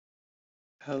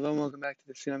Hello and welcome back to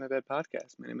the Sit on My Bed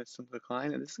podcast. My name is Simcha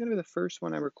and this is going to be the first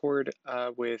one I record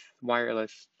with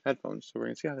wireless headphones, so we're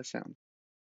going to see how this sounds.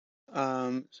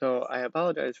 So I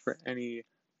apologize for any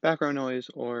background noise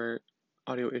or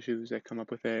audio issues that come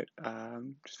up with it.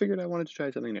 Just figured I wanted to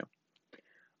try something new.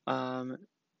 Um,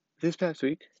 this past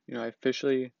week, I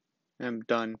officially am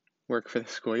done work for the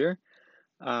school year.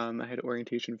 I had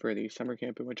orientation for the summer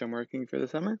camp in which I'm working for the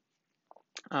summer.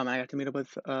 I got to meet up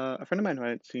with a friend of mine who I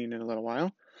hadn't seen in a little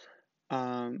while.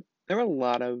 There were a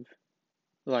lot of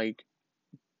like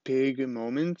big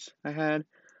moments I had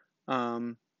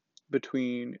um,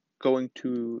 between going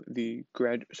to the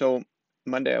So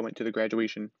Monday I went to the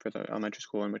graduation for the elementary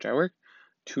school in which I work.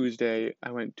 Tuesday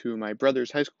I went to my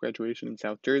brother's high school graduation in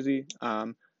South Jersey.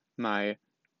 My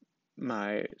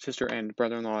my sister and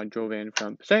brother-in-law drove in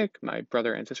from Passaic. My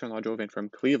brother and sister-in-law drove in from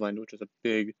Cleveland, which is a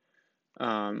big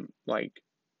like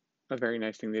a very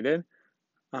nice thing they did.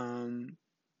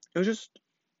 It was just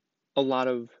a lot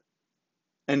of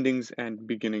endings and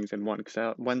beginnings in one.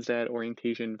 Because Wednesday I had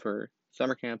orientation for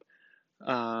summer camp.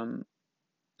 Um,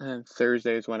 and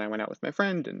Thursday is when I went out with my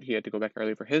friend, and he had to go back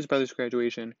early for his brother's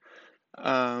graduation.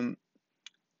 Um,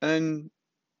 and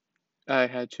I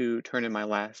had to turn in my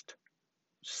last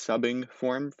subbing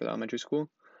form for the elementary school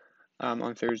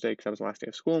on Thursday because that was the last day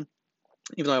of school.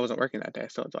 Even though I wasn't working that day, I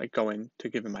still had to like go in to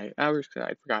give him my hours because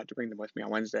I forgot to bring them with me on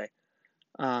Wednesday.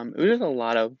 It was just a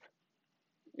lot of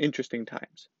interesting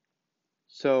times.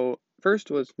 So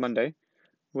first was Monday,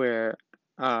 where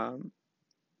um,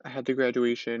 I had the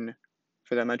graduation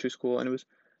for the elementary school, and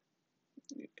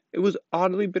it was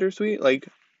oddly bittersweet. Like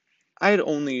I had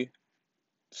only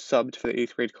subbed for the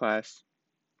eighth grade class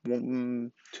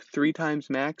three times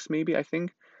max, maybe. I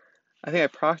think I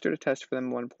proctored a test for them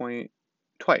at one point,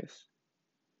 twice,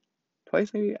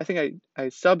 twice maybe. I think I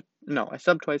subbed no, I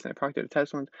subbed twice and I proctored a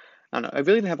test once. I don't know. I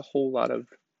really didn't have a whole lot of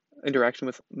interaction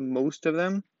with most of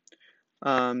them.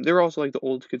 They were also like the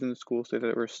old kids in the school, so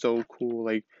they were so cool,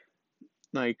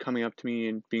 like coming up to me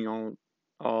and being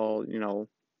all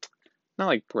not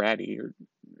like bratty or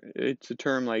it's a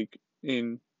term like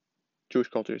in Jewish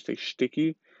culture to say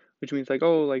shticky, which means like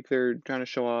oh like they're trying to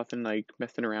show off and like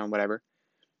messing around whatever.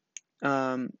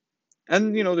 Um,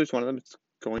 and there's one of them. It's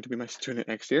going to be my student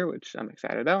next year, which I'm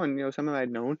excited about, and some of them I'd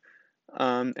known.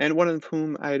 And one of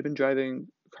whom I had been driving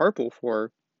carpool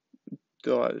for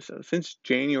since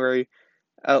January,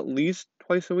 at least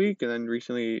twice a week, and then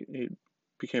recently it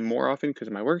became more often because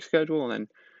of my work schedule, and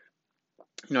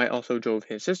then I also drove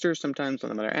his sister sometimes when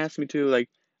the mother asked me to. Like,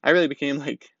 I really became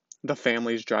like the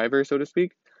family's driver, so to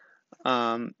speak.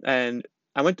 And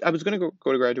I was gonna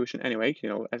go to graduation anyway,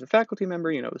 as a faculty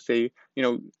member, say,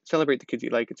 celebrate the kids you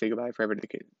like and say goodbye forever to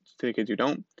the kids you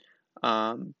don't.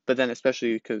 But then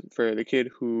especially because for the kid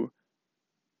who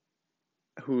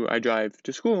I drive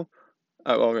to school,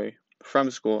 okay,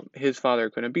 from school, his father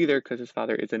couldn't be there because his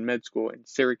father is in med school in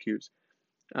Syracuse,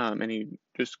 and he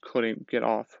just couldn't get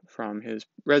off from his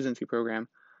residency program.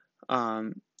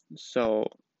 Um, so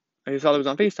his father was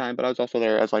on FaceTime, but I was also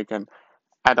there as like an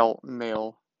adult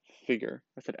male figure.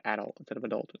 I said adult instead of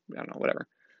adult. I don't know, whatever.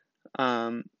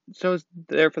 Um, so I was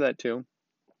there for that too.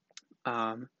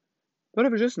 Um, but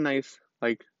it was just nice,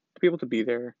 like to be able to be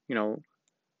there,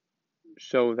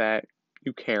 show that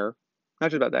you care,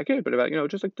 not just about that kid, but about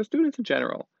just like the students in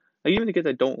general. Like even the kids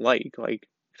I don't like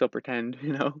still pretend.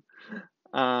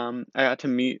 I got to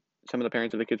meet some of the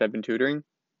parents of the kids I've been tutoring,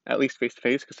 at least face to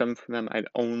face, because some of them I'd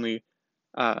only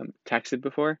texted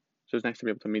before, so it's nice to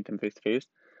be able to meet them face to face.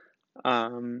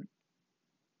 Um,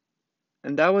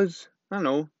 and that was, I don't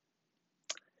know,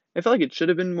 I felt like it should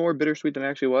have been more bittersweet than it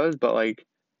actually was, but like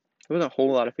there wasn't a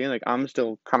whole lot of feeling. Like I'm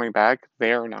still coming back,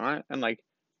 they are not, and like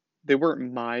they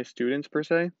weren't my students per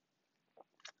se.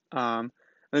 And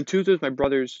then Tuesday was my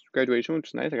brother's graduation,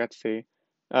 which was nice. I got to see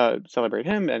celebrate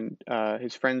him and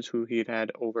his friends who he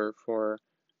had over for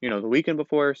the weekend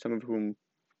before, some of whom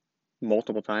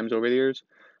multiple times over the years.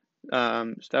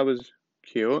 So that was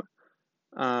cute.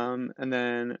 And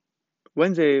then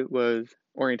Wednesday was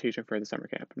orientation for the summer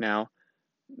camp. Now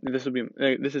this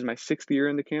is my sixth year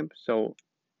in the camp, so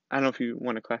I don't know if you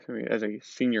want to classify me as a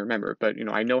senior member, but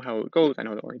I know how it goes. I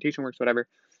know the orientation works, whatever.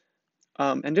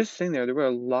 And just sitting there were a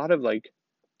lot of like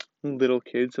little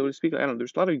kids, so to speak. I don't know.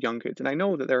 There's a lot of young kids, and I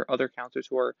know that there are other counselors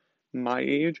who are my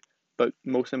age, but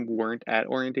most of them weren't at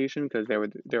orientation because they were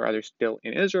either still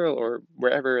in Israel or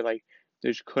wherever. Like they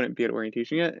just couldn't be at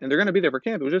orientation yet, and they're gonna be there for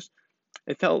camp.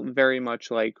 It felt very much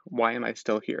like, why am I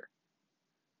still here?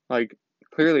 Like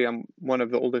clearly I'm one of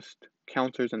the oldest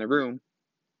counselors in the room.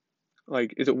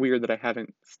 Like, is it weird that I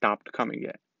haven't stopped coming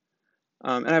yet?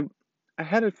 And I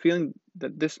had a feeling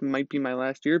that this might be my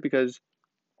last year because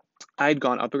I'd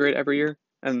gone up a grade every year,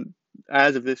 and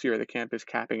as of this year, the camp is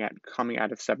capping at coming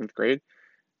out of seventh grade.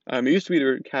 It used to be they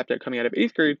were capped at coming out of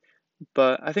eighth grade,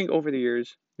 but I think over the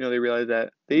years, they realized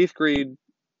that the eighth grade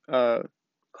uh,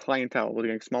 clientele was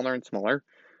getting smaller and smaller,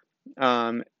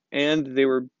 um, and they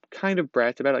were kind of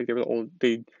brats about it. Like they were old.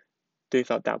 They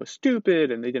thought that was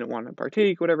stupid, and they didn't want to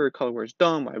partake. Whatever, color war is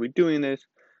dumb. Why are we doing this?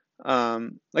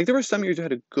 Like there were some years who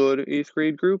had a good eighth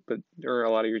grade group, but there were a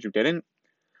lot of years who didn't.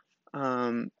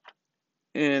 Um,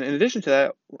 and in addition to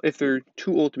that, if they're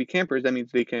too old to be campers, that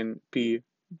means they can be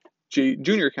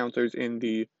junior counselors in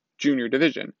the junior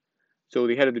division. So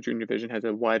the head of the junior division has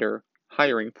a wider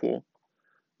hiring pool.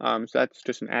 So that's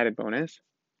just an added bonus.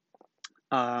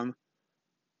 Um,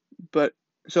 but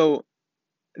so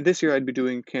this year I'd be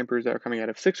doing campers that are coming out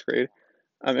of sixth grade.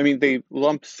 I mean, they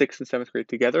lump sixth and seventh grade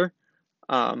together.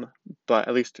 Um, but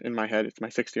at least in my head, it's my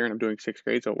sixth year and I'm doing sixth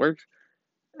grade, so it works.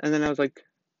 And then I was like,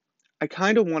 I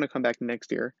kind of want to come back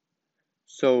next year.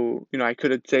 So, I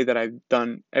could say that I've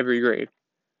done every grade.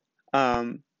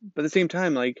 But at the same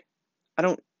time, like, I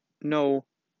don't know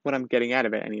what I'm getting out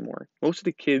of it anymore. Most of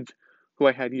the kids who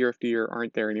I had year after year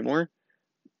aren't there anymore.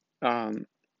 Um,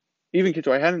 Even kids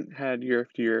who I hadn't had year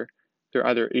after year, they're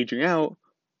either aging out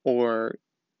or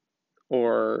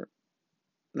or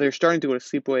they're starting to go to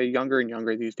sleepaway younger and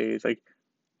younger these days, like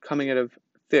coming out of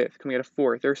fifth, coming out of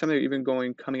fourth. There are some that are even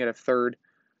going coming out of third.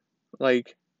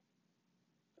 Like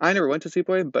I never went to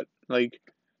sleepaway, but like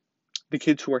the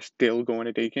kids who are still going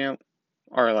to day camp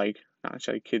are like not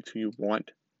necessarily kids who you want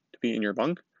to be in your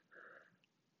bunk.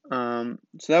 So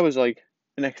that was like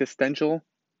an existential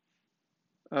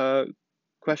uh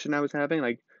question I was having.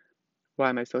 Like, why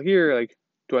am I still here? Like,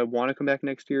 do I want to come back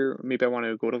next year? Maybe I want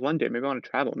to go to London. Maybe I want to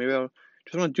travel. Maybe I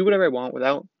just want to do whatever I want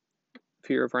without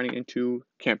fear of running into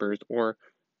campers or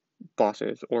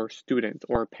bosses or students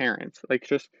or parents. Like,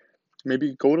 just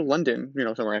maybe go to London,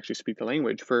 somewhere I actually speak the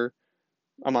language for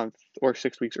a month or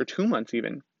 6 weeks or 2 months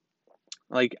even.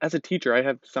 Like, as a teacher, I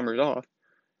have summers off,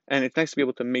 and it's nice to be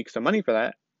able to make some money for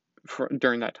that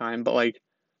during that time. But like,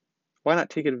 why not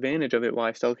take advantage of it while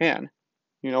I still can?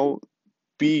 You know,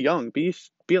 be young, be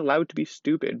allowed to be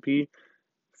stupid, be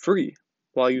free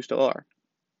while you still are.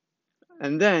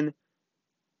 And then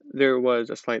there was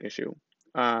a slight issue.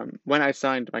 When I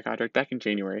signed my contract back in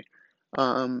January,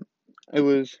 um, it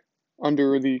was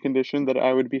under the condition that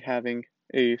I would be having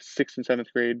a sixth and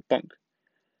seventh grade bunk.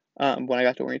 When I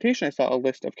got to orientation, I saw a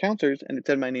list of counselors, and it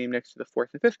said my name next to the fourth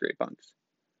and fifth grade bunks.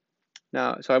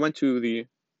 Now, so I went to the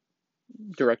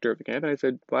director of the camp and I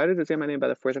said, "Why does it say my name by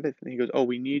the fourth and fifth?" And he goes, "Oh,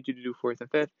 we need you to do fourth and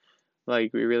fifth.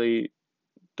 Like, we really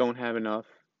don't have enough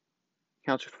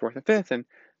counselors for fourth and fifth, and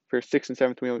for sixth and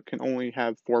seventh, we can only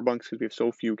have 4 bunks because we have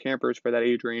so few campers for that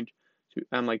age range." So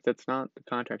I'm like, "That's not the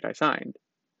contract I signed."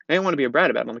 I didn't want to be a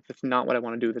brat about it. I'm like, "That's not what I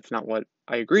want to do. That's not what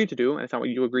I agreed to do, and it's not what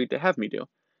you agreed to have me do."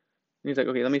 And he's like,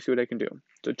 "Okay, let me see what I can do."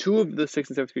 So 2 of the sixth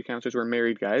and seventh grade counselors were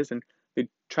married guys, and they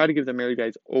try to give the married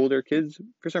guys older kids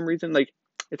for some reason. Like,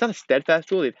 it's not a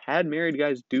steadfast rule. They've had married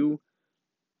guys do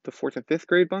the fourth and fifth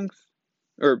grade bunks,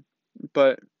 or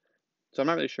but so I'm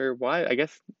not really sure why. I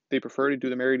guess they prefer to do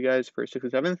the married guys for sixth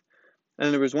and seventh. And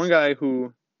then there was one guy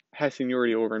who has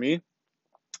seniority over me,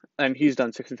 and he's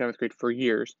done sixth and seventh grade for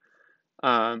years.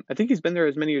 I think he's been there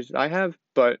as many years as I have,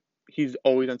 but he's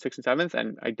always done sixth and seventh,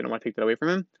 and I didn't want to take that away from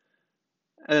him.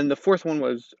 And then the fourth one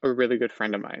was a really good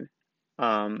friend of mine.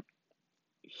 Um,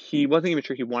 he wasn't even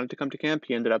sure he wanted to come to camp.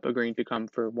 He ended up agreeing to come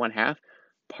for one half,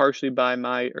 partially by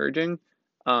my urging.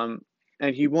 Um,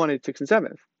 and he wanted sixth and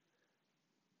seventh.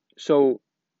 So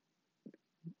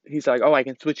he's like, "Oh, I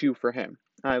can switch you for him."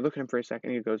 And I look at him for a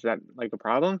second. And he goes, "Is that like a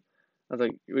problem?" I was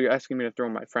like, "You're asking me to throw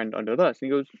my friend under the bus." And he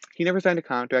goes, "He never signed a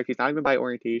contract. He's not even by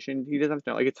orientation. He doesn't have to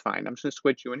know. Like, it's fine. I'm just gonna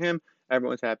switch you and him.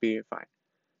 Everyone's happy. Fine."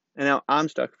 And now I'm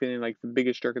stuck feeling like the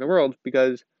biggest jerk in the world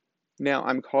because now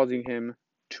I'm causing him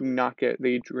to not get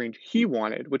the age range he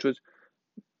wanted,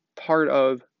 part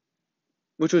of,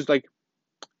 which was like,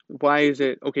 why is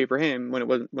it okay for him when it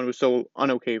was so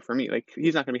unokay for me? Like,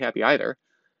 he's not gonna be happy either.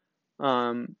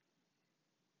 Um,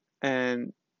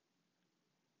 and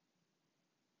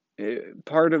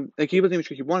part of like he wasn't even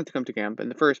sure he wanted to come to camp in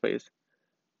the first place.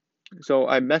 So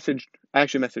I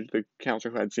actually messaged the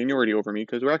counselor who had seniority over me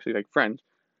because we're actually like friends.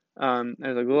 I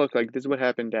was like, "Look, like this is what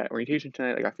happened at orientation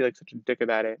tonight. Like I feel like such a dick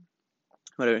about it."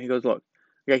 Whatever. And he goes, "Look,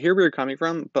 like, I hear where you're coming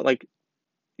from, but like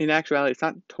in actuality, it's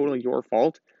not totally your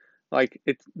fault. Like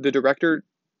it's the director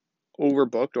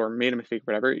overbooked or made a mistake,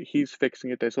 or whatever. He's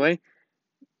fixing it this way.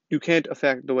 You can't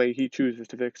affect the way he chooses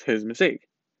to fix his mistake.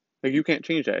 Like you can't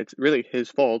change that. It's really his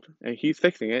fault, and he's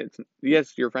fixing it.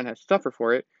 Yes, your friend has to suffer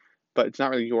for it, but it's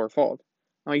not really your fault."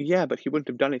 I'm like, yeah, but he wouldn't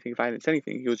have done anything if I hadn't said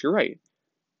anything. He goes, you're right.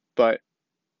 But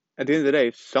at the end of the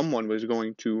day, someone was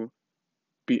going to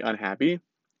be unhappy.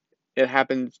 It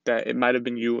happens that it might have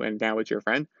been you and now it's your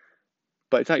friend,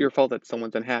 but it's not your fault that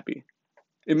someone's unhappy.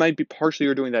 It might be partially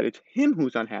you're doing that. It's him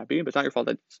who's unhappy, but it's not your fault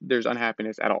that there's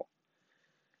unhappiness at all.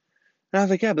 And I was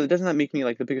like, yeah, but doesn't that make me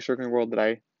like the biggest jerk in the world that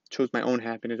I chose my own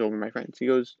happiness over my friends? He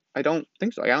goes, I don't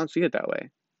think so. Like, I don't see it that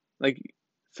way. Like,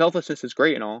 selflessness is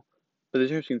great and all, but there's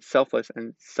a difference between selfless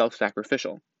and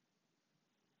self-sacrificial.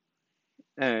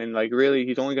 And like, really,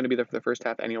 he's only going to be there for the first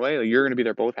half anyway. Like, you're going to be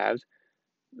there both halves.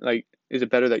 Like, is it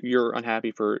better that you're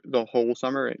unhappy for the whole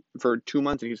summer for 2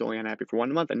 months and he's only unhappy for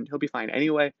 1 month and he'll be fine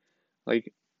anyway?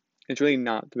 Like, it's really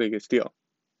not the biggest deal.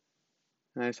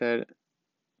 And I said,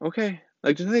 okay,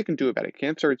 like, there's nothing I can do about it.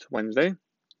 Camp starts Wednesday.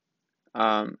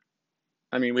 Um,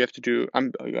 I mean, we have to do,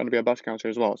 I'm going to be a bus counselor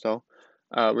as well, so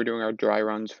we're doing our dry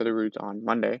runs for the routes on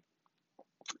Monday.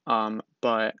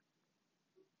 But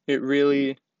it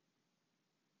really,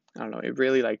 I don't know, it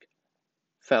really like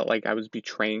felt like I was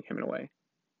betraying him in a way,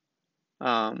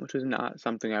 which was not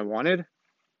something I wanted.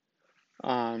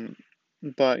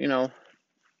 But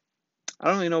I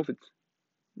don't really know if it's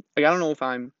like I don't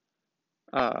know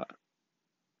uh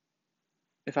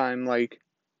if I'm like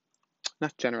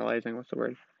not generalizing, what's the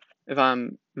word? If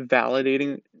I'm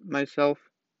validating myself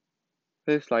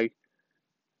this like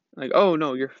oh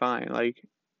no, you're fine, like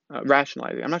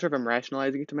rationalizing. I'm not sure if I'm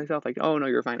rationalizing it to myself, like oh no,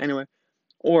 you're fine anyway,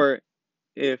 or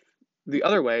if the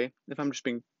other way, if I'm just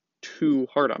being too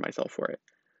hard on myself for it.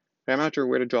 I'm not sure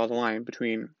where to draw the line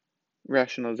between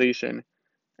rationalization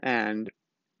and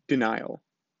denial.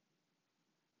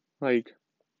 Like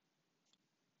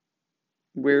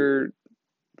where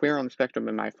where on the spectrum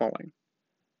am I falling?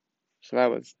 So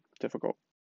that was difficult.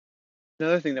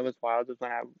 Another thing that was wild was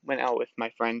when I went out with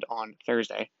my friend on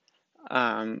Thursday.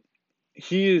 Um,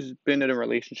 he's been in a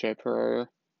relationship for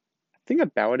I think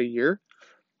about a year.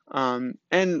 And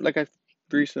like I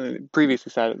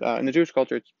previously said, in the Jewish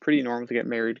culture, it's pretty normal to get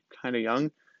married kind of young.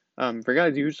 For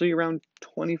guys, usually around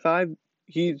 25.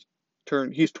 He's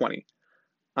 20.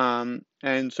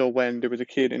 And so when there was a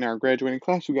kid in our graduating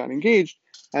class who got engaged,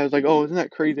 I was like, "Oh, isn't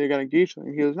that crazy? I got engaged." And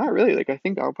he goes, "Not really. Like, I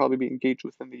think I'll probably be engaged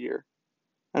within the year."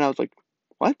 And I was like,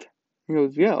 "What?" He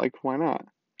goes, "Yeah, like, why not?"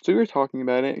 So we were talking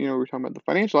about it. We were talking about the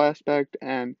financial aspect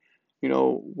and,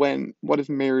 what does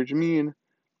marriage mean,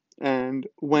 and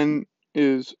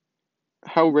is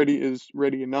how ready is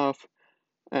ready enough,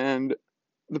 and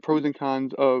the pros and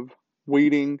cons of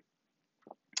waiting.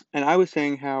 And I was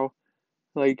saying how,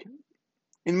 like,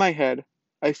 in my head,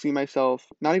 I see myself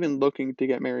not even looking to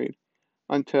get married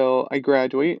until I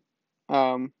graduate,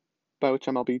 um, by which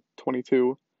time I'll be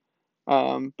 22.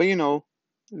 But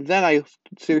then I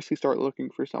seriously start looking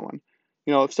for someone.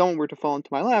 If someone were to fall into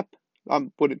my lap, I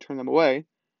wouldn't turn them away.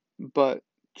 But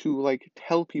to like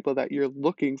tell people that you're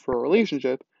looking for a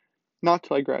relationship, not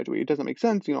till I graduate, it doesn't make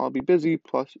sense. I'll be busy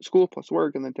plus school plus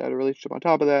work, and then to add a relationship on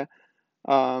top of that.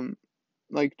 Um,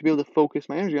 like to be able to focus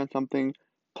my energy on something.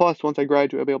 Plus, once I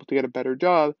graduate, I'll be able to get a better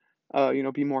job.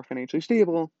 Be more financially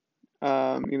stable.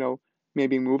 You know,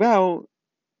 maybe move out.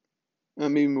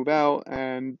 Maybe move out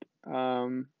and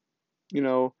you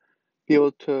know, be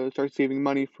able to start saving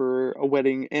money for a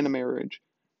wedding and a marriage.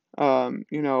 Be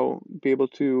able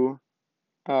to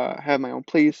have my own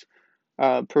place,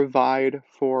 provide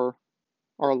for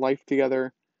our life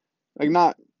together. Like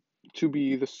not to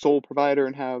be the sole provider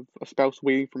and have a spouse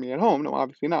waiting for me at home. No,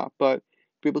 obviously not. But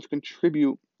be able to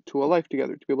contribute to a life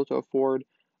together, to be able to afford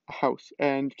a house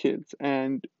and kids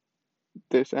and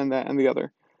this and that and the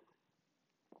other.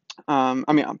 I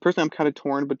mean, personally, I'm kind of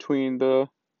torn between the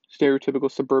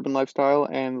stereotypical suburban lifestyle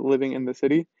and living in the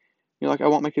city. Like I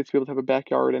want my kids to be able to have a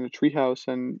backyard and a treehouse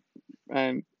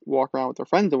and walk around with their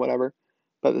friends and whatever.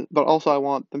 But also I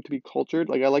want them to be cultured.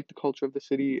 Like I like the culture of the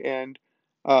city, and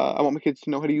I want my kids to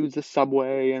know how to use the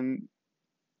subway. And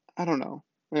I don't know.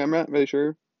 Like, I'm not really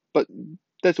sure, but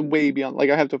that's way beyond. Like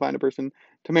I have to find a person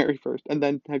to marry first, and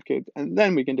then have kids, and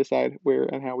then we can decide where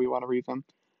and how we want to raise them.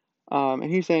 And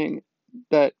he's saying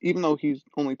that even though he's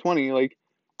only 20, like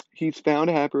he's found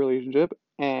a happy relationship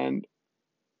and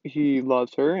he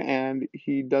loves her and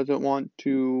he doesn't want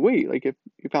to wait. Like if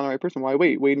you found the right person, why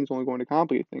wait? Waiting's only going to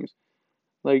complicate things.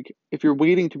 Like if you're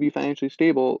waiting to be financially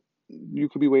stable, you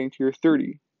could be waiting till you're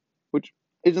 30, which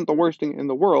isn't the worst thing in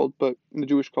the world, but in the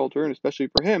Jewish culture and especially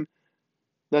for him,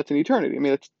 that's an eternity. I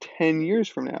mean, that's 10 years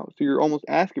from now. So you're almost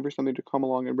asking for something to come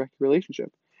along and wreck your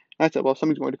relationship. And I said, well, if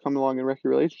something's going to come along and wreck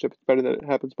your relationship, it's better that it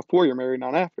happens before you're married,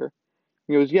 not after.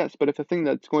 He goes, yes, but if the thing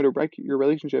that's going to wreck your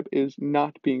relationship is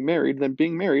not being married, then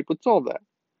being married would solve that.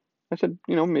 I said,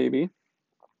 maybe.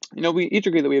 we each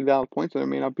agree that we had valid points, and there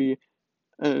may not be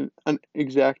an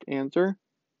exact answer.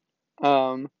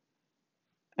 Um,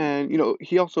 and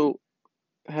he also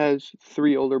has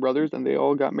three older brothers, and they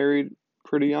all got married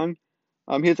pretty young.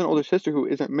 He has an older sister who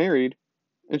isn't married,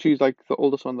 and she's like the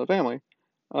oldest one in the family.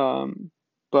 Um,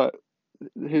 but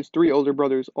his three older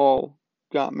brothers all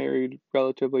got married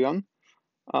relatively young.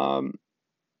 Um,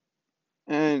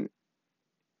 and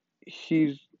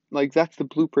he's like, that's the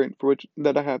blueprint for which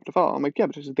that I have to follow. I'm like, yeah,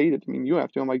 but just they did. I mean, you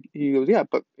have to. I'm like, he goes, yeah,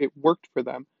 but it worked for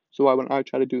them, so why wouldn't I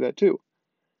try to do that too?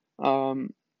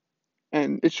 Um,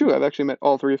 and it's true. I've actually met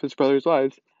all three of his brothers'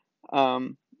 wives,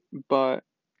 um, but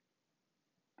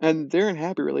and they're in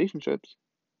happy relationships.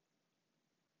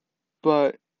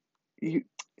 But he,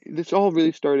 this all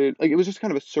really started like it was just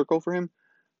kind of a circle for him,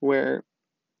 where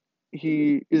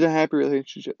he is a happy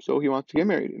relationship. So he wants to get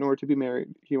married. In order to be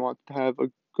married, he wants to have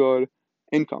a good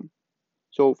income.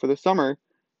 So for the summer,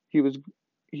 he was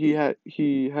he had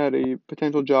a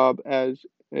potential job as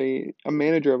a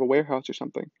manager of a warehouse or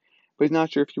something, but he's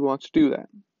not sure if he wants to do that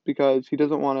because he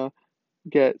doesn't want to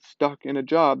get stuck in a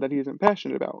job that he isn't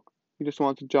passionate about. He just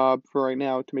wants a job for right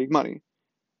now to make money,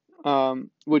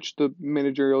 which the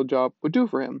managerial job would do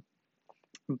for him.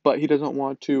 But he doesn't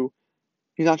want to.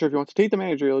 He's not sure if he wants to take the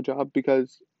managerial job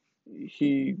because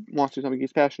he wants to do something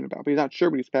he's passionate about, but he's not sure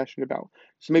what he's passionate about.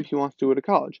 So maybe he wants to go to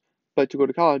college. But to go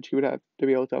to college, he would have to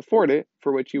be able to afford it,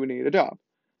 for which he would need a job.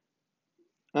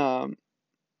 Um,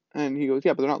 and he goes,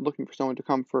 yeah, but they're not looking for someone to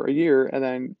come for a year and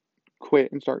then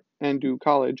quit and start and do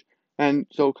college. And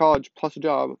so college plus a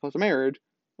job plus a marriage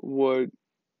would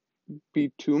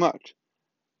be too much.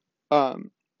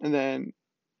 Um, and then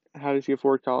how does he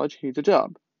afford college? He needs a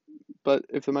job. But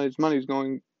if the money's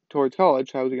going towards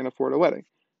college, how is he going to afford a wedding?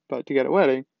 But to get a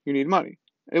wedding, you need money.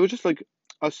 It was just like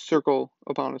a circle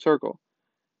upon a circle.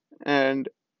 And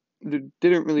there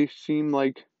didn't really seem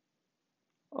like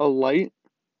a light.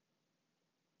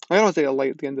 I don't want to say a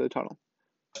light at the end of the tunnel.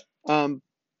 Um,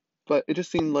 but it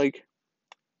just seemed like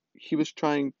he was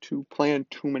trying to plan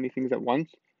too many things at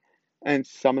once, and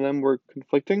some of them were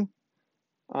conflicting.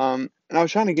 And I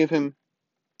was trying to give him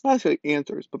not necessarily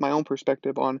answers, but my own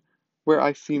perspective on where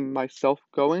I see myself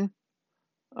going.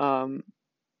 Um,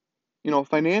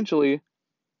 Financially,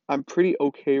 I'm pretty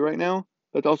okay right now.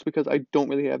 That's also because I don't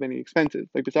really have any expenses.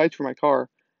 Like besides for my car,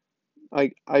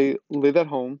 I live at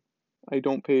home. I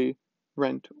don't pay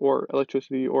rent or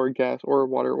electricity or gas or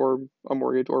water or a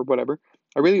mortgage or whatever.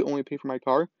 I really only pay for my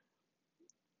car.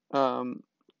 Um,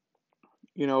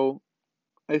 you know,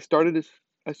 I started this,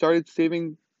 I started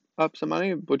saving up some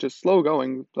money, which is slow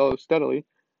going, though steadily.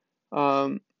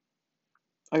 Um,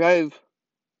 like I've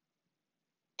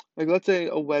like let's say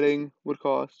a wedding would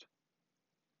cost,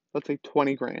 let's say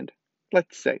 20 grand.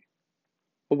 Let's say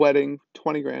a wedding,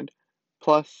 20 grand,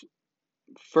 plus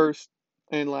first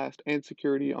and last and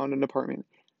security on an apartment,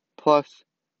 plus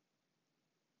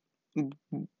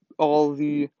all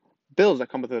the bills that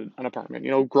come with an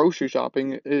apartment. Grocery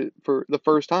shopping for the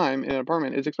first time in an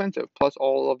apartment is expensive, plus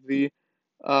all of the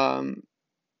um,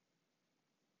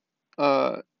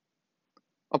 uh,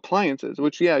 appliances,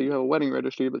 which, yeah, you have a wedding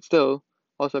registry, but still,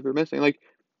 all stuff you're missing. Like,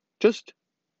 just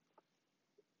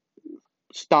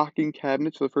stocking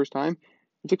cabinets for the first time,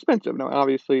 it's expensive. Now,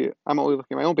 obviously, I'm only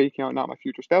looking at my own bank account, not my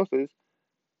future spouse's,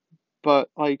 but,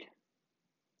 like,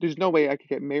 there's no way I could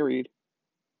get married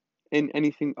in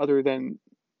anything other than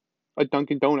a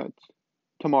Dunkin' Donuts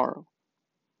tomorrow.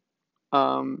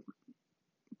 Um,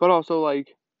 but also,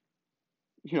 like,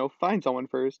 find someone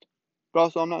first. But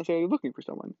also, I'm not necessarily looking for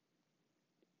someone.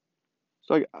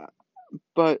 So, like,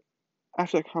 but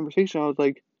after that conversation, I was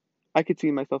like, I could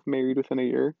see myself married within a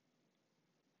year.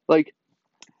 Like,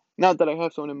 not that I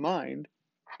have someone in mind,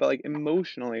 but like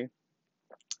emotionally,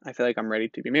 I feel like I'm ready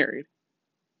to be married,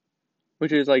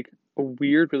 which is like a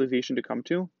weird realization to come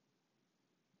to.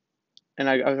 And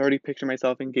I was already picturing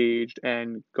myself engaged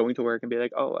and going to work and be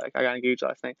like, oh, like I got engaged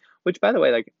last night. Which, by the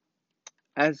way, like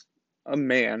as a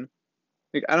man,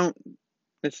 like I don't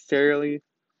necessarily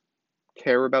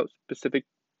care about specific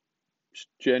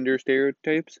gender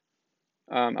stereotypes.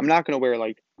 I'm not gonna wear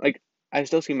like I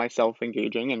still see myself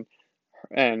engaging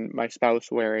and my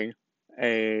spouse wearing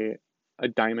a a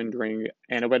diamond ring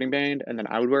and a wedding band, and then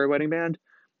I would wear a wedding band.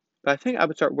 But I think I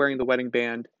would start wearing the wedding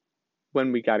band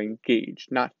when we got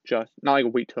engaged, not like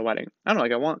wait till the wedding. I don't know,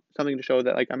 like I want something to show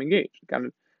that like I'm engaged.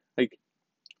 Like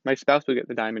my spouse would get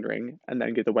the diamond ring and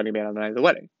then get the wedding band on the night of the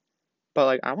wedding. But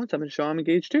like I want something to show I'm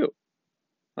engaged too.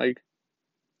 Like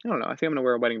I don't know. I think I'm gonna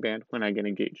wear a wedding band when I get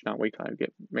engaged, not wait till I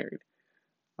get married.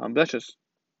 But that's just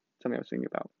something I was thinking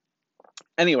about.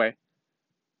 Anyway,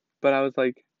 but I was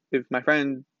like, if my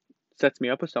friend sets me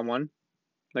up with someone,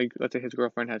 like, let's say his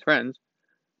girlfriend has friends,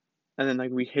 and then,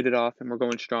 like, we hit it off and we're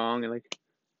going strong, and, like,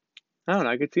 I don't know,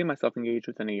 I could see myself engaged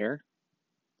within a year.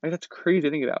 Like, that's crazy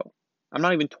to think about. I'm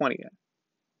not even 20 yet.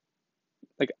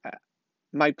 Like,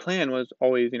 my plan was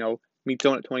always, meet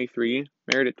someone at 23,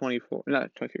 married at 24,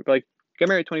 not 23, but, like, get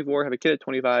married at 24, have a kid at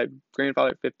 25,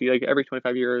 grandfather at 50, like, every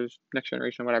 25 years, next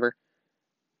generation, whatever.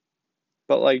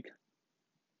 But, like,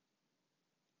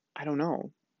 I don't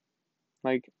know.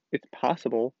 Like, it's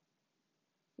possible.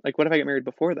 Like, what if I get married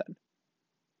before then?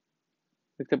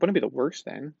 Like, that wouldn't be the worst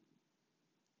thing.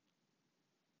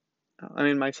 I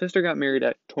mean, my sister got married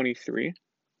at 23.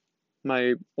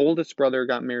 My oldest brother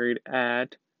got married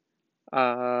at,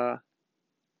 uh,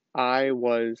 I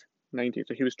was 19,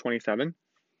 so he was 27.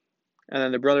 And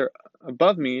then the brother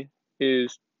above me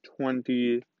is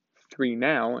 23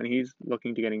 now, and he's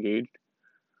looking to get engaged.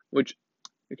 Which,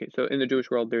 okay, so in the Jewish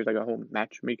world, there's like a whole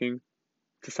matchmaking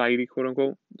society, quote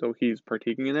unquote. So he's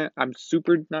partaking in it. I'm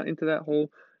super not into that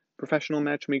whole professional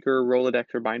matchmaker,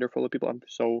 Rolodex, or binder full of people. I'm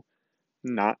so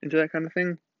not into that kind of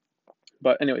thing.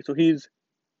 But anyway, so he's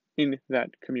in that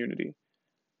community.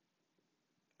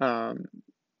 Um,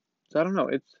 so I don't know.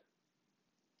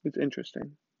 It's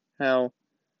interesting how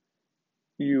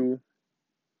you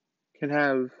can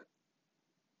have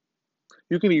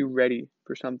you can be ready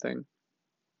for something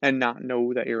and not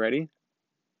know that you're ready.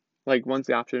 Like once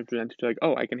the option is presented, you're like,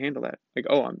 oh, I can handle that. Like,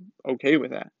 oh, I'm okay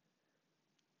with that.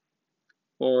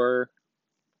 Or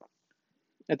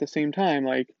at the same time,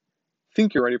 like,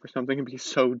 think you're ready for something and be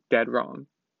so dead wrong.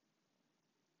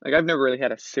 Like, I've never really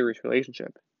had a serious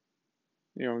relationship.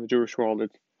 In the Jewish world,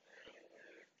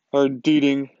 our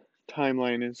dating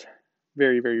timeline is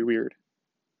very, very weird.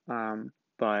 But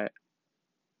I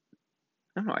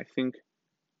don't know. I think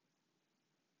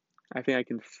I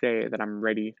can say that I'm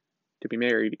ready to be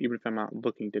married, even if I'm not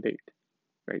looking to date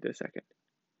right this second.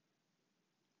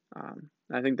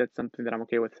 I think that's something that I'm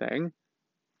okay with saying,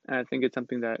 and I think it's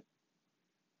something that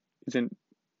isn't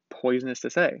poisonous to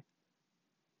say.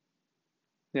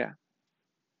 Yeah,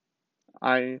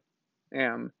 I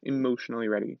am emotionally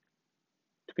ready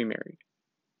to be married.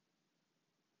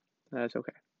 That's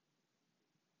okay.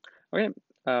 Okay,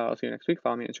 I'll see you next week.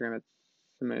 Follow me on Instagram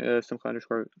at Simcha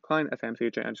underscore Klein,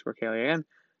 SMCHA underscore KLAN,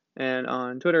 and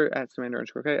on Twitter at Samander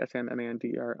underscore K,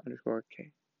 SMMANDR underscore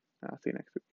K. I'll see you next week.